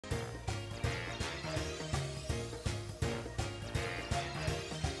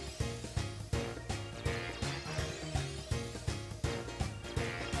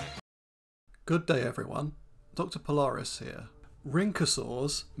Good day everyone, Dr. Polaris here.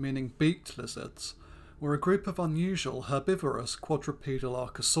 Rhynchosaurs, meaning beaked lizards, were a group of unusual herbivorous quadrupedal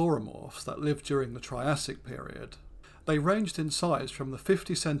archosauromorphs that lived during the Triassic Period. They ranged in size from the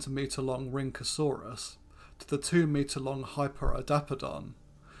 50 cm long Rhynchosaurus to the 2 metre long Hyperodapedon,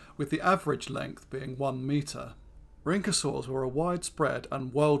 with the average length being 1 metre. Rhynchosaurs were a widespread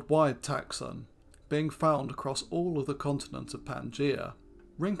and worldwide taxon, being found across all of the continent of Pangaea.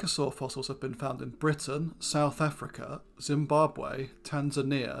 Rhynchosaur fossils have been found in Britain, South Africa, Zimbabwe,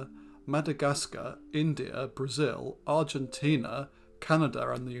 Tanzania, Madagascar, India, Brazil, Argentina,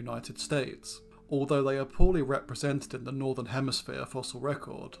 Canada and the United States, although they are poorly represented in the Northern Hemisphere fossil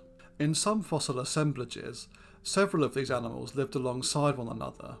record. In some fossil assemblages, several of these animals lived alongside one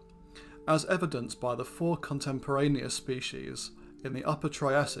another, as evidenced by the 4 contemporaneous species in the Upper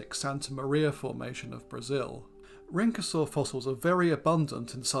Triassic Santa Maria Formation of Brazil. Rhynchosaur fossils are very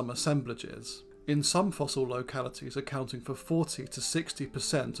abundant in some assemblages, in some fossil localities accounting for 40 to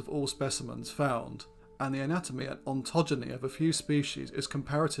 60% of all specimens found, and the anatomy and ontogeny of a few species is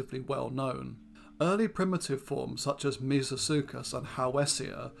comparatively well known. Early primitive forms such as Mesosuchus and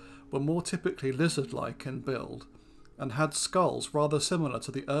Hauesia were more typically lizard-like in build, and had skulls rather similar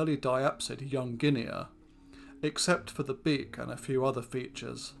to the early diapsid young Guinea, except for the beak and a few other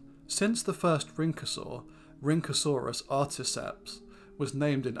features. Since the first Rhynchosaur, Rhynchosaurus articeps, was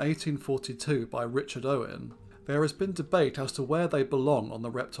named in 1842 by Richard Owen, there has been debate as to where they belong on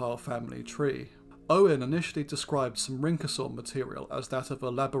the reptile family tree. Owen initially described some Rhynchosaur material as that of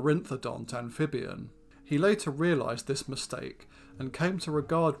a labyrinthodont amphibian. He later realised this mistake and came to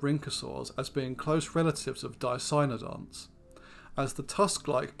regard Rhynchosaurs as being close relatives of Dicynodonts, as the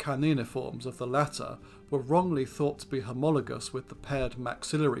tusk-like caniniforms of the latter were wrongly thought to be homologous with the paired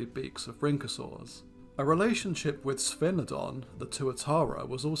maxillary beaks of Rhynchosaurs. A relationship with Sphinodon, the Tuatara,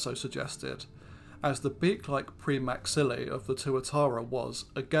 was also suggested, as the beak-like premaxillae of the Tuatara was,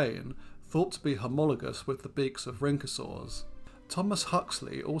 again, thought to be homologous with the beaks of Rhynchosaurs. Thomas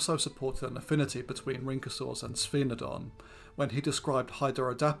Huxley also supported an affinity between Rhynchosaurs and Sphinodon when he described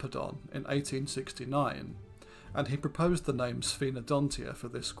Hyperodapedon in 1869, and he proposed the name Sphinodontia for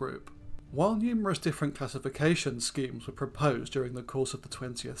this group. While numerous different classification schemes were proposed during the course of the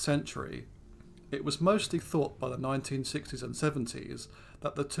 20th century, it was mostly thought by the 1960s and 70s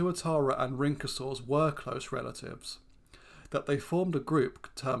that the Tuatara and Rhynchosaurs were close relatives, that they formed a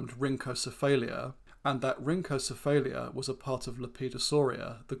group termed Rhynchocephalia, and that Rhynchocephalia was a part of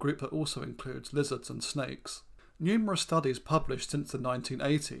Lepidosauria, the group that also includes lizards and snakes. Numerous studies published since the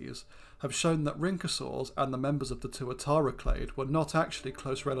 1980s have shown that Rhynchosaurs and the members of the Tuatara clade were not actually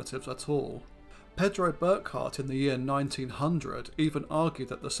close relatives at all. Pedro Burkhardt in the year 1900 even argued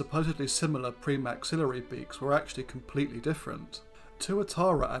that the supposedly similar premaxillary beaks were actually completely different.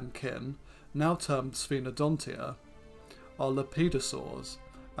 Tuatara and kin, now termed Sphinodontia, are Lepidosaurs,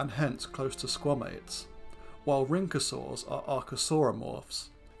 and hence close to squamates, while Rhynchosaurs are archosauromorphs.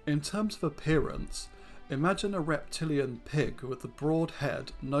 In terms of appearance, imagine a reptilian pig with a broad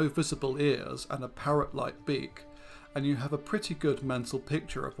head, no visible ears, and a parrot-like beak, and you have a pretty good mental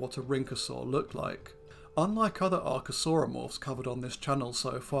picture of what a Rhynchosaur looked like. Unlike other archosauromorphs covered on this channel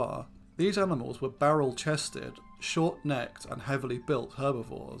so far, these animals were barrel-chested, short-necked and heavily built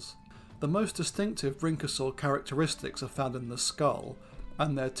herbivores. The most distinctive Rhynchosaur characteristics are found in the skull,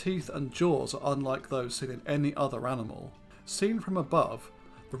 and their teeth and jaws are unlike those seen in any other animal. Seen from above,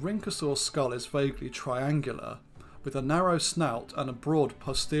 the Rhynchosaur skull is vaguely triangular, with a narrow snout and a broad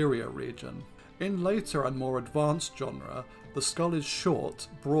posterior region. In later and more advanced genre, the skull is short,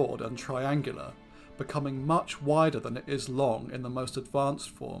 broad and triangular, becoming much wider than it is long in the most advanced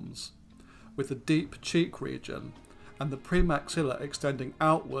forms, with a deep cheek region, and the premaxilla extending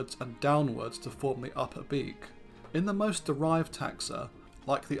outwards and downwards to form the upper beak. In the most derived taxa,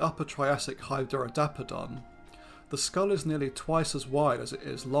 like the Upper Triassic Hyperodapedon, the skull is nearly twice as wide as it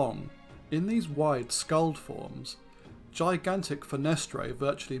is long. In these wide skulled forms, gigantic fenestrae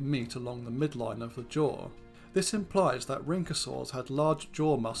virtually meet along the midline of the jaw. This implies that Rhynchosaurs had large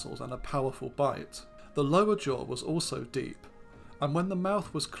jaw muscles and a powerful bite. The lower jaw was also deep, and when the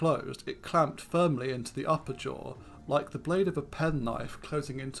mouth was closed, it clamped firmly into the upper jaw, like the blade of a penknife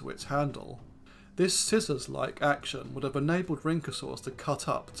closing into its handle. This scissors-like action would have enabled Rhynchosaurs to cut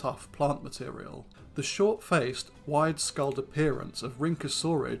up tough plant material. The short-faced, wide-skulled appearance of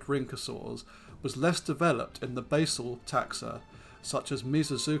Rhynchosaurid Rhynchosaurs was less developed in the basal taxa, such as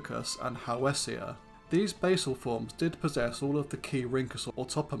Mesosuchus and Hauesia. These basal forms did possess all of the key Rhynchosaur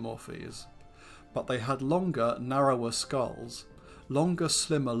autapomorphies, but they had longer, narrower skulls, longer,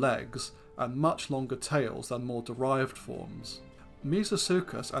 slimmer legs, and much longer tails than more derived forms.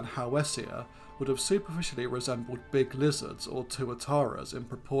 Mesosuchus and Helvetia would have superficially resembled big lizards or tuataras in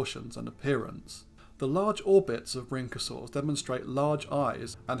proportions and appearance. The large orbits of Rhynchosaurs demonstrate large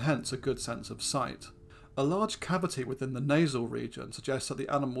eyes and hence a good sense of sight. A large cavity within the nasal region suggests that the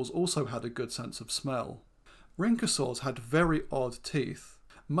animals also had a good sense of smell. Rhynchosaurs had very odd teeth.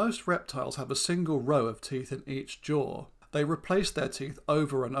 Most reptiles have a single row of teeth in each jaw. They replace their teeth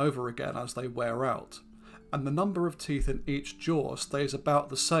over and over again as they wear out, and the number of teeth in each jaw stays about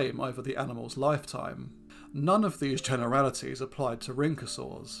the same over the animal's lifetime. None of these generalities applied to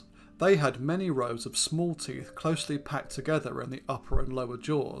Rhynchosaurs. They had many rows of small teeth closely packed together in the upper and lower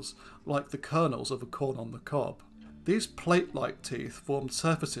jaws, like the kernels of a corn on the cob. These plate-like teeth formed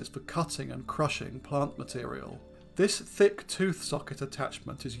surfaces for cutting and crushing plant material. This thick tooth socket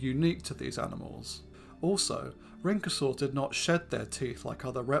attachment is unique to these animals. Also, Rhynchosaurs did not shed their teeth like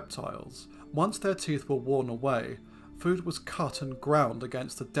other reptiles. Once their teeth were worn away, food was cut and ground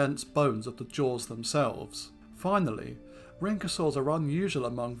against the dense bones of the jaws themselves. Finally, Rhynchosaurs are unusual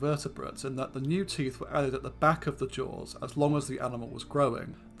among vertebrates in that the new teeth were added at the back of the jaws as long as the animal was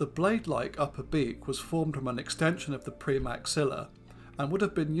growing. The blade-like upper beak was formed from an extension of the premaxilla and would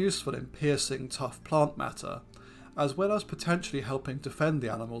have been useful in piercing tough plant matter, as well as potentially helping defend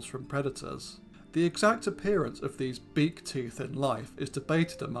the animals from predators. The exact appearance of these beak teeth in life is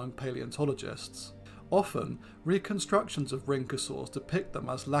debated among paleontologists. Often, reconstructions of Rhynchosaurs depict them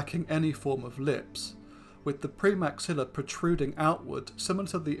as lacking any form of lips, with the premaxilla protruding outward similar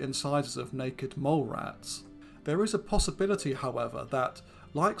to the incisors of naked mole rats. There is a possibility, however, that,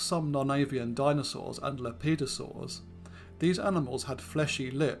 like some non-avian dinosaurs and lepidosaurs, these animals had fleshy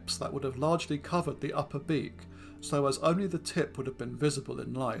lips that would have largely covered the upper beak, so as only the tip would have been visible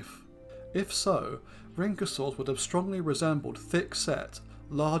in life. If so, Rhynchosaurs would have strongly resembled thick-set,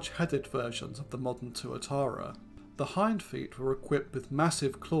 large-headed versions of the modern tuatara. The hind feet were equipped with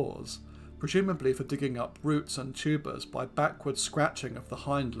massive claws, presumably for digging up roots and tubers by backward scratching of the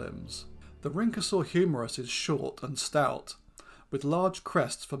hind limbs. The Rhynchosaur humerus is short and stout, with large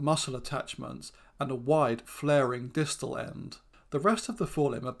crests for muscle attachments and a wide, flaring distal end. The rest of the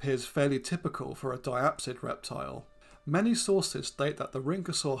forelimb appears fairly typical for a diapsid reptile. Many sources state that the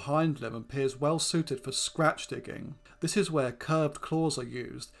Rhynchosaur hind limb appears well suited for scratch digging. This is where curved claws are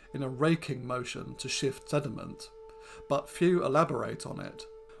used in a raking motion to shift sediment, but few elaborate on it.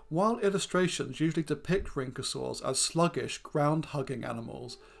 While illustrations usually depict Rhynchosaurs as sluggish, ground-hugging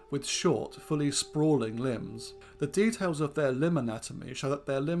animals with short, fully sprawling limbs, the details of their limb anatomy show that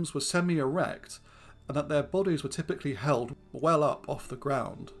their limbs were semi-erect and that their bodies were typically held well up off the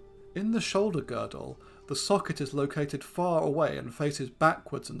ground. In the shoulder girdle, the socket is located far away and faces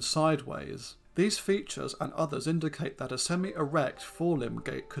backwards and sideways. These features and others indicate that a semi-erect forelimb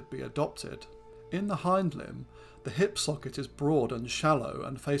gait could be adopted. In the hind limb, the hip socket is broad and shallow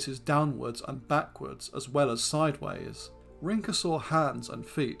and faces downwards and backwards as well as sideways. Rhynchosaur hands and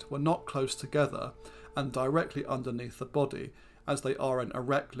feet were not close together and directly underneath the body, as they are in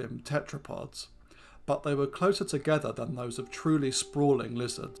erect-limbed tetrapods, but they were closer together than those of truly sprawling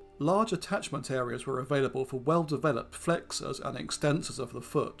lizards. Large attachment areas were available for well-developed flexors and extensors of the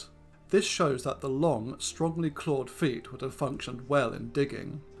foot. This shows that the long, strongly clawed feet would have functioned well in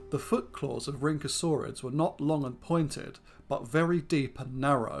digging. The foot claws of Rhynchosaurids were not long and pointed, but very deep and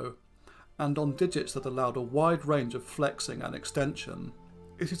narrow, and on digits that allowed a wide range of flexing and extension.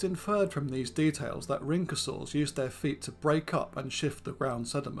 It is inferred from these details that Rhynchosaurs used their feet to break up and shift the ground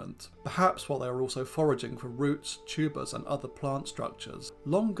sediment, perhaps while they were also foraging for roots, tubers and other plant structures.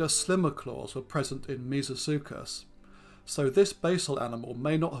 Longer, slimmer claws were present in Mesosuchus, so this basal animal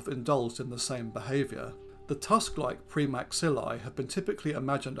may not have indulged in the same behaviour. The tusk-like premaxillae have been typically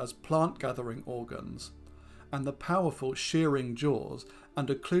imagined as plant-gathering organs, and the powerful shearing jaws and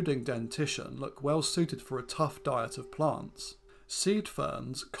occluding dentition look well suited for a tough diet of plants. Seed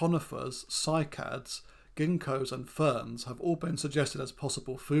ferns, conifers, cycads, ginkgos and ferns have all been suggested as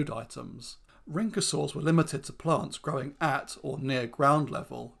possible food items. Rhynchosaurs were limited to plants growing at or near ground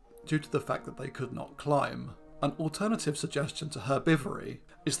level due to the fact that they could not climb. An alternative suggestion to herbivory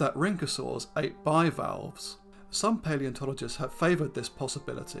is that Rhynchosaurs ate bivalves. Some paleontologists have favoured this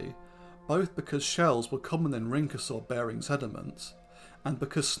possibility, both because shells were common in Rhynchosaur-bearing sediments, and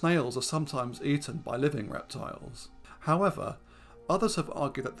because snails are sometimes eaten by living reptiles. However, others have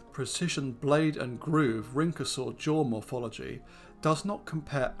argued that the precision blade and groove Rhynchosaur jaw morphology does not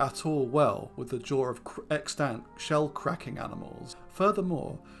compare at all well with the jaw of extant shell-cracking animals.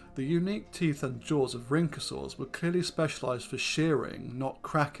 Furthermore, the unique teeth and jaws of Rhynchosaurs were clearly specialised for shearing, not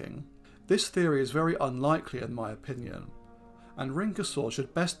cracking. This theory is very unlikely in my opinion. and Rhynchosaurs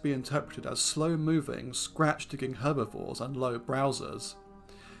should best be interpreted as slow-moving, scratch-digging herbivores and low browsers,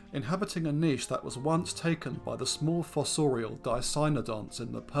 inhabiting a niche that was once taken by the small fossorial dicynodonts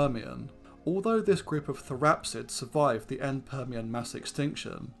in the Permian. Although this group of therapsids survived the end Permian mass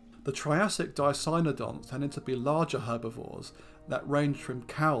extinction, the Triassic dicynodonts tended to be larger herbivores that ranged from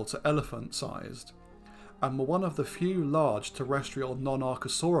cow to elephant-sized, and were one of the few large terrestrial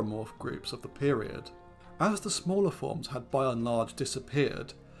non-archosauromorph groups of the period. As the smaller forms had by and large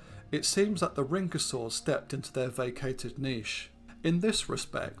disappeared, it seems that the Rhynchosaurs stepped into their vacated niche. In this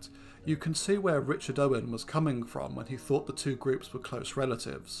respect, you can see where Richard Owen was coming from when he thought the two groups were close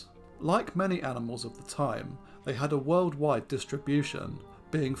relatives. Like many animals of the time, they had a worldwide distribution,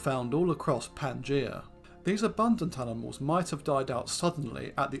 being found all across Pangaea. These abundant animals might have died out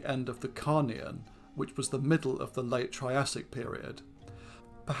suddenly at the end of the Carnian, which was the middle of the late Triassic period,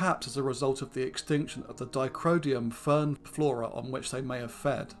 perhaps as a result of the extinction of the dicrodium fern flora on which they may have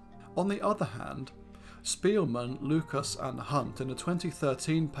fed. On the other hand, Spielman, Lucas and Hunt in a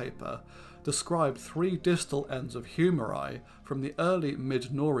 2013 paper described 3 distal ends of humeri from the early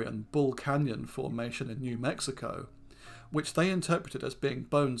mid-Norean Bull Canyon Formation in New Mexico, which they interpreted as being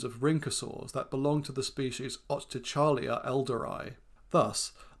bones of Rhynchosaurs that belonged to the species Ochtichalia elderi.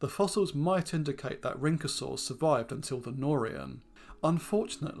 Thus, the fossils might indicate that Rhynchosaurs survived until the Norean.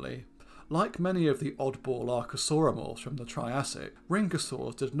 Unfortunately, like many of the oddball archosauromorphs from the Triassic,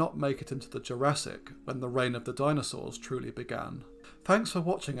 Rhynchosaurs did not make it into the Jurassic when the reign of the dinosaurs truly began. Thanks for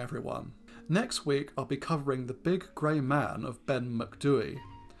watching, everyone. Next week I'll be covering the big grey man of Ben Macdui,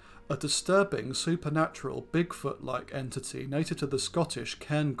 a disturbing supernatural Bigfoot-like entity native to the Scottish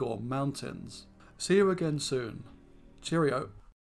Cairngorm Mountains. See you again soon. Cheerio.